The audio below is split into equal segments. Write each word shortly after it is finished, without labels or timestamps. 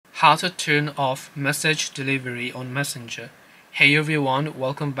How to turn off message delivery on Messenger. Hey everyone,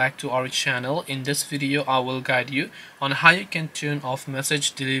 welcome back to our channel. In this video I will guide you on how you can turn off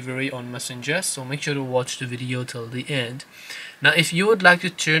message delivery on Messenger, so make sure to watch the video till the end. Now if you would like to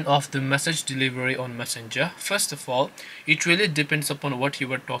turn off the message delivery on Messenger, first of all, it really depends upon what you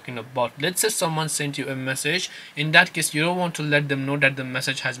were talking about. Let's say someone sent you a message. In that case, you don't want to let them know that the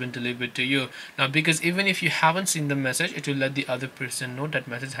message has been delivered to you. Now because even if you haven't seen the message, it will let the other person know that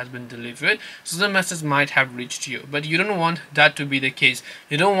message has been delivered, so the message might have reached you. But you don't want that to be the case.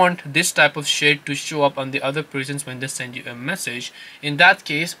 You don't want this type of shade to show up on the other persons when they send you a message. In that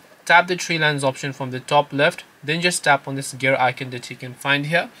case, tap the three lines option from the top left, then just tap on this gear icon that you can find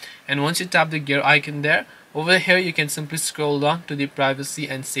here, and once you tap the gear icon there, over here you can simply scroll down to the privacy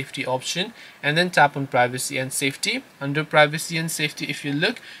and safety option and then tap on privacy and safety. Under privacy and safety, if you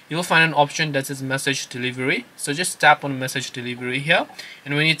look, you'll find an option that says message delivery, so just tap on message delivery here,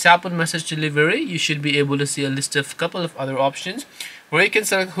 and when you tap on message delivery, you should be able to see a list of couple of other options where you can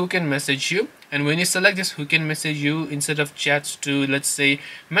select who can message you. And when you select this who can message you, instead of chats to, let's say,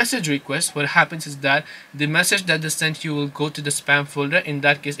 message request, what happens is that the message that they sent you will go to the spam folder. In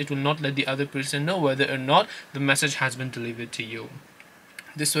that case, it will not let the other person know whether or not the message has been delivered to you.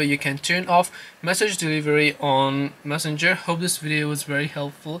 This way you can turn off message delivery on Messenger. Hope this video was very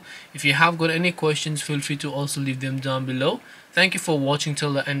helpful. If you have got any questions, feel free to also leave them down below. Thank you for watching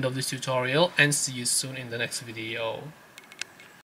till the end of this tutorial, and see you soon in the next video.